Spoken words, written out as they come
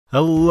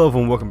Hello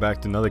and welcome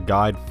back to another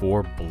guide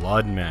for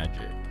blood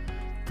magic.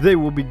 Today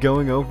we'll be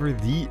going over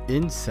the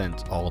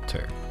Incense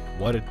Altar,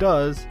 what it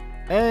does,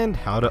 and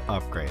how to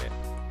upgrade it.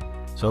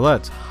 So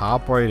let's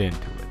hop right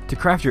into it. To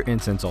craft your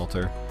Incense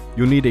Altar,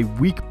 you'll need a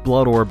weak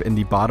blood orb in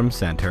the bottom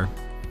center.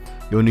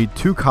 You'll need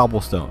 2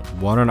 cobblestone,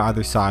 1 on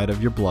either side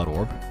of your blood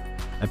orb,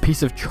 a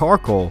piece of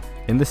charcoal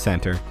in the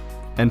center,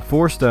 and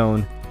 4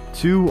 stone,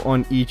 2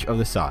 on each of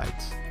the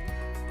sides.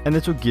 And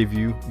this will give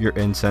you your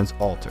Incense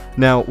Altar.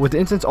 Now, what the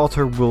Incense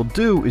Altar will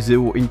do is it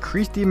will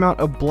increase the amount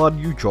of blood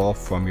you draw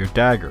from your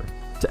dagger.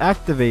 To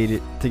activate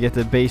it, to get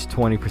the base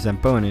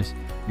 20% bonus,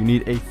 you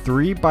need a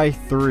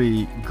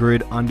 3x3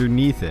 grid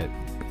underneath it,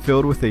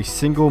 filled with a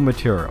single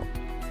material.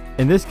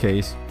 In this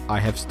case, I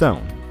have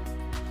stone,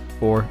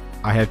 or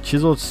I have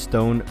chiseled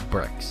stone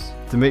bricks.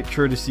 To make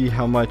sure to see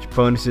how much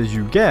bonuses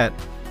you get,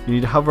 you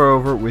need to hover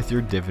over with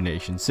your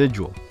divination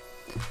sigil.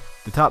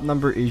 The top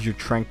number is your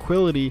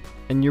tranquility,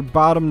 and your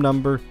bottom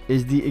number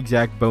is the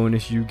exact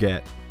bonus you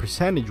get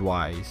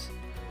percentage-wise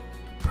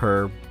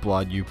per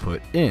blood you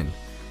put in.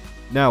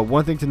 Now,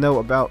 one thing to know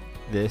about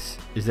this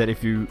is that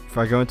if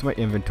I go into my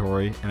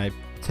inventory and I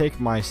take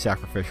my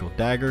sacrificial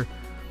dagger,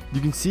 you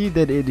can see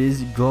that it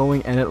is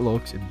glowing and it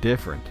looks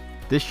different.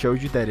 This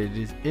shows you that it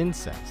is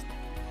incensed.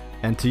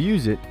 And to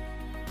use it,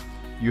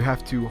 you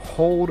have to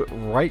hold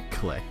right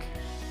click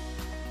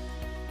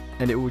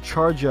and it will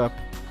charge up.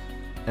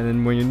 And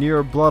then when you're near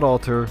a blood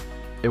altar,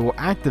 it will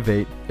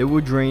activate. It will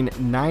drain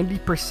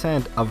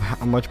 90% of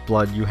how much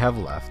blood you have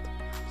left.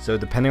 So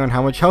depending on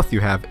how much health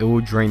you have, it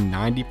will drain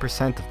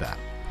 90% of that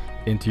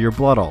into your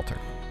blood altar,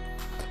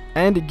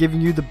 and giving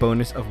you the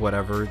bonus of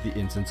whatever the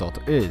Incense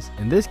Altar is.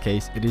 In this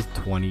case, it is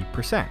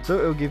 20%. So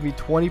it will give me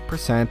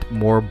 20%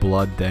 more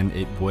blood than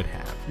it would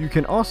have. You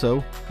can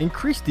also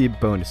increase the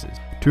bonuses.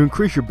 To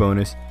increase your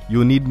bonus,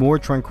 you'll need more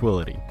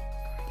tranquility.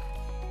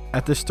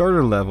 At the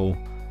starter level,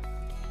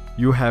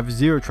 you have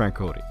 0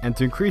 tranquility, and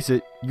to increase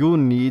it, you'll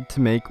need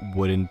to make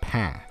wooden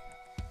path.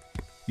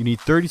 You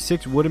need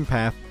 36 wooden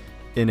path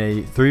in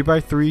a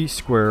 3x3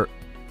 square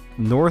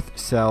north,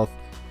 south,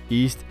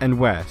 east, and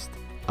west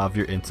of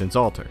your Incense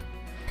Altar.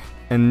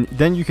 And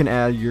then you can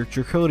add your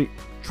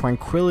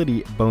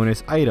tranquility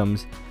bonus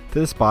items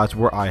to the spots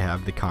where I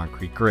have the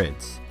concrete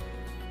grids.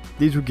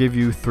 These will give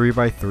you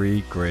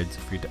 3x3 grids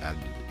for you to add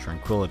the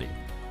tranquility.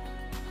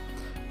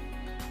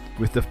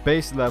 With the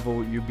base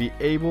level, you'll be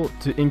able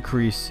to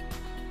increase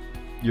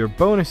your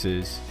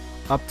bonuses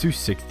up to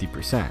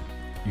 60%.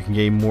 You can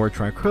gain more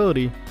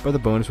tranquility, but the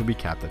bonus will be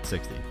capped at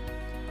 60.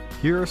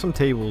 Here are some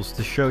tables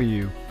to show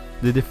you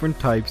the different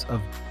types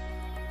of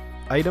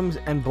items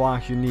and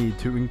blocks you need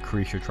to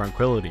increase your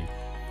tranquility.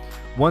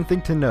 One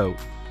thing to note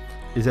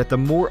is that the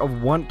more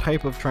of one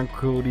type of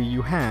tranquility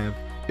you have,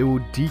 it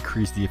will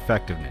decrease the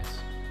effectiveness.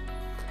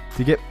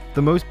 To get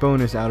the most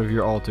bonus out of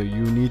your altar,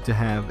 you need to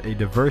have a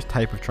diverse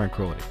type of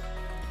tranquility.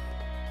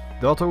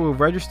 The altar will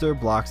register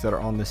blocks that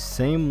are on the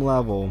same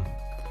level,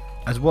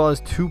 as well as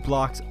 2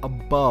 blocks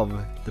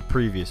above the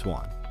previous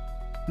one.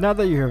 Now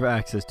that you have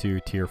access to your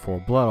tier 4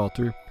 blood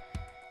altar,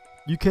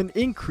 you can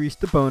increase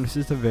the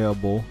bonuses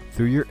available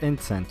through your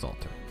Incense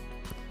Altar.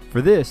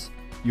 For this,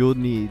 you'll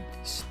need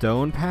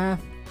stone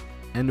path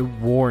and a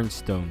worn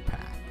stone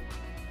path.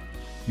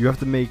 You have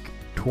to make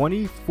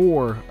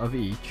 24 of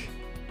each,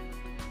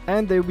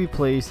 and they will be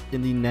placed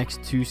in the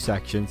next 2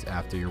 sections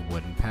after your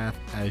wooden path,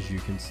 as you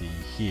can see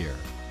here.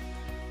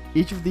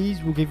 Each of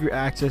these will give you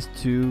access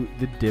to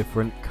the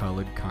different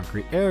colored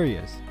concrete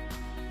areas,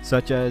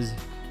 such as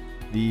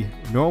the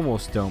normal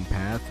stone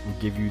path will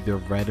give you the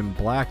red and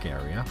black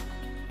area,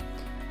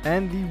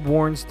 and the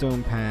worn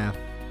stone path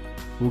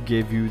will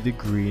give you the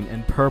green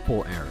and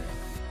purple area.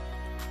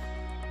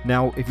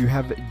 Now, if you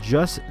have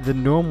just the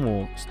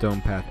normal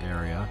stone path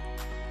area,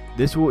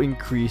 this will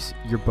increase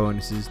your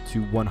bonuses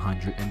to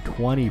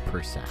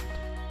 120%.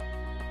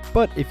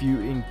 But if you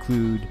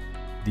include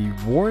the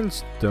worn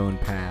stone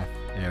path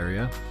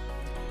area,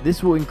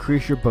 this will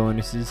increase your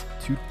bonuses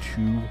to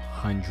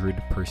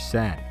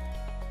 200%.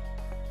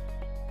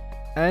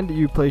 And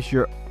you place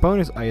your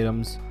bonus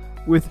items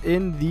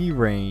within the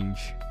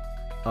range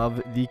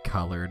of the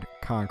colored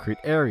concrete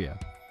area.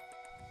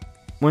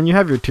 When you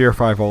have your tier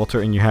 5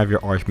 altar and you have your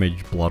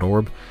Archmage blood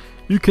orb,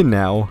 you can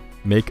now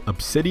make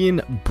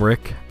obsidian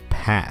brick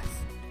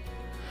path.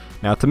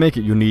 Now, to make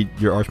it, you'll need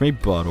your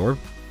Archmage blood orb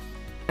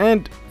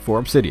and 4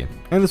 obsidian,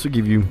 and this will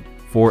give you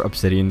 4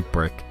 obsidian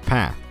brick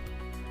path.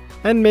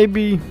 And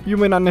maybe you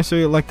may not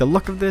necessarily like the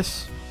look of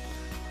this,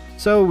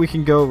 so we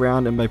can go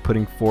around, and by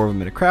putting 4 of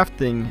them in a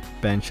crafting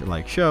bench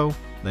like so,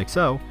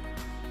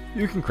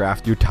 you can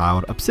craft your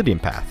tiled obsidian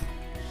path.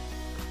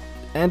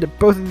 And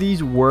both of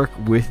these work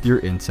with your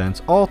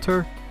Incense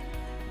Altar,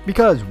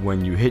 because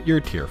when you hit your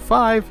tier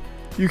 5,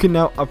 you can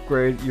now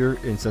upgrade your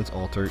Incense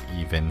Altar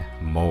even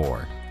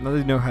more. Now that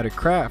you know how to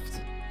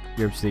craft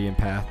your obsidian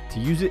path, to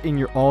use it in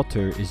your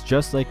altar is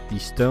just like the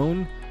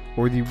stone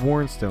or the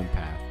worn stone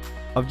path,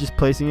 of just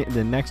placing it in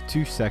the next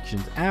 2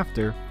 sections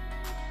after,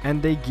 and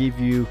they give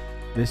you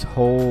this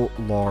whole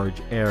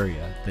large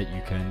area that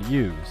you can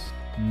use.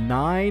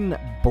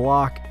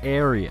 9-block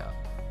area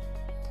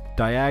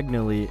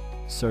diagonally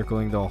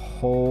circling the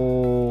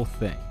whole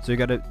thing. So you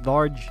got a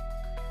large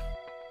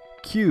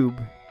cube,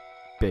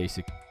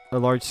 a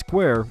large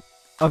square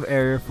of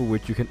area for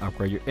which you can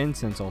upgrade your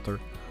incense altar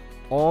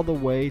all the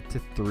way to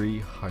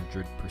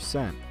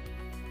 300%.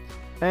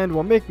 And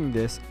while making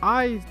this,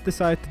 I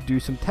decided to do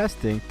some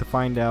testing to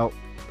find out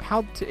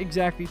how to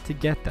exactly to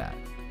get that.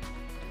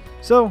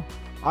 So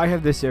I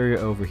have this area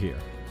over here,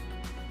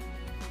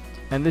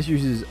 and this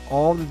uses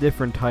all the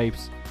different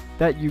types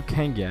that you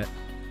can get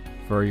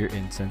for your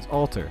incense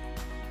altar.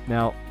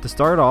 Now, to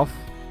start off,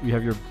 you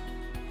have your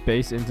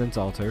base incense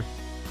altar.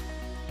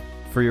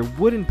 For your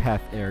wooden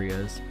path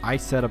areas, I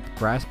set up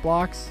grass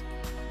blocks.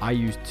 I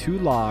use 2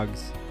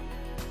 logs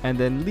and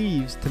then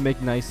leaves to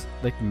make nice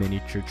like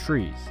miniature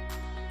trees.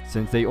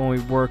 Since they only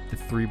work the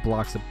 3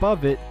 blocks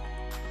above it,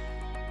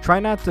 try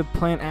not to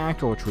plant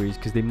actual trees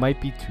because they might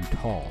be too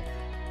tall.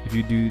 If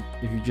you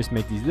just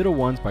make these little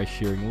ones by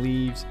shearing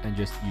leaves and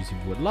just using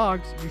wood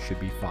logs, you should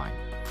be fine.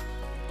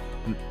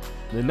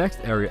 The next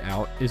area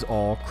out is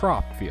all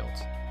crop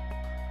fields.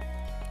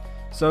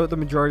 So the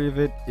majority of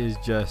it is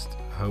just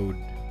hoed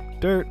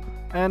dirt,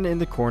 and in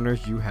the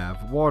corners you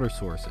have water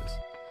sources.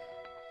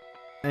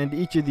 And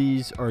each of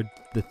these are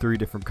the 3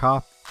 different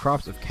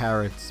crops of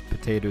carrots,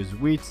 potatoes,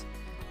 wheats,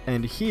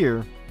 and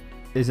here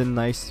is a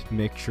nice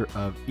mixture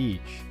of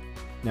each.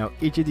 Now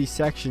each of these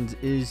sections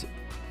is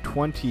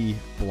 20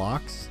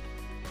 blocks.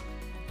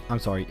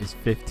 Is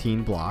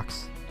 15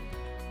 blocks.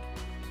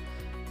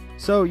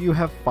 So you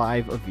have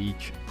 5 of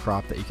each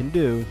crop that you can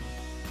do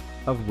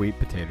of wheat,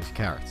 potatoes,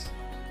 carrots.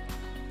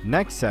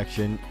 Next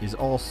section is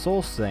all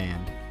soul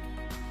sand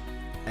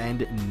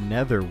and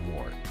nether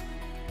wart.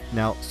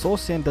 Now soul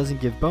sand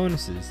doesn't give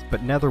bonuses,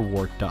 but nether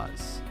wart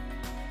does,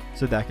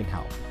 so that can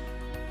help.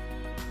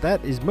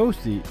 That is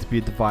mostly to be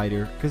a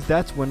divider because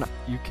that's when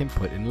you can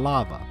put in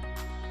lava.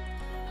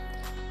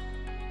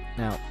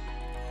 Now,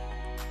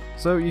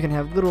 so you can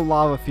have little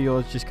lava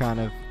fields just kind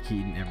of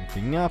heating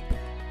everything up.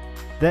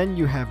 Then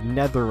you have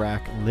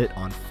netherrack lit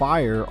on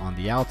fire on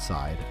the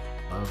outside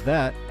of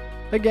that.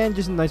 Again,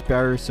 just a nice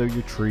barrier so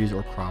your trees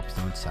or crops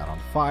don't set on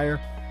fire.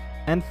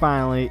 And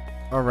finally,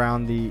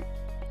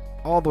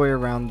 all the way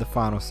around the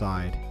final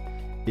side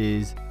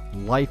is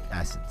life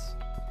essence.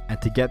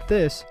 And to get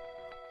this,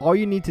 all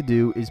you need to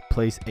do is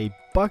place a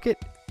bucket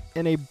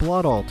in a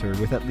blood altar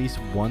with at least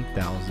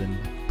 1,000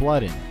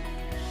 blood in it.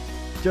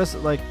 Just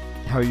like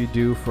how you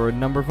do for a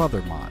number of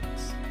other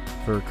mods.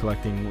 For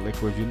collecting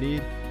liquid you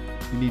need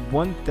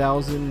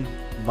 1,000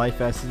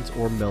 life essence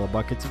or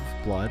millibuckets of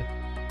blood,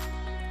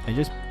 and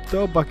just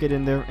throw a bucket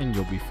in there and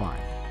you'll be fine.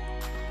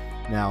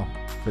 Now,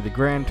 for the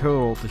grand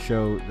total to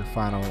show the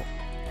final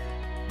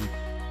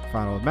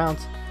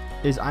amounts,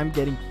 is I'm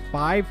getting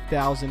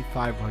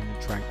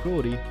 5,500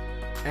 tranquility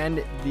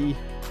and the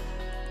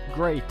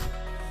great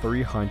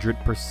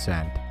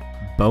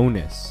 300%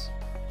 bonus.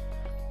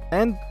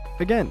 And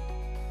again,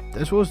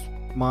 this was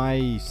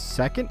my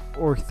second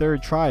or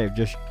third try of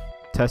just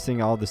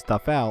testing all this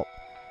stuff out.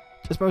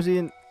 Just mostly,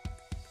 in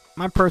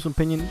my personal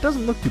opinion, it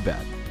doesn't look too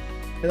bad.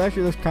 It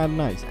actually looks kind of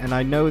nice, and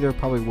I know there are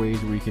probably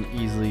ways where you can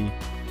easily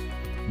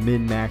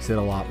min-max it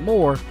a lot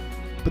more,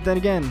 but then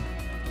again,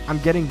 I'm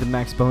getting the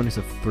max bonus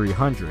of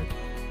 300,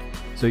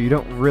 so you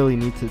don't really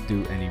need to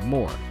do any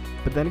more.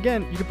 But then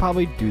again, you could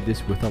probably do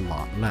this with a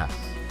lot less.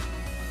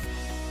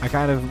 I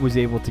kind of was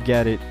able to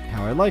get it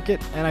how I like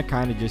it, and I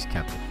kind of just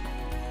kept it.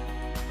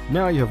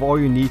 Now you have all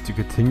you need to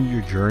continue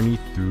your journey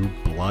through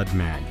blood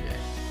magic.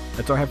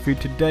 That's all I have for you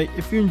today.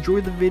 If you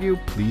enjoyed the video,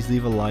 please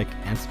leave a like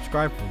and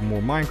subscribe for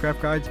more Minecraft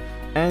guides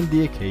and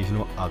the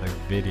occasional other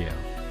video.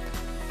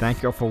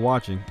 Thank you all for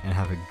watching and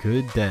have a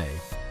good day.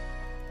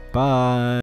 Bye.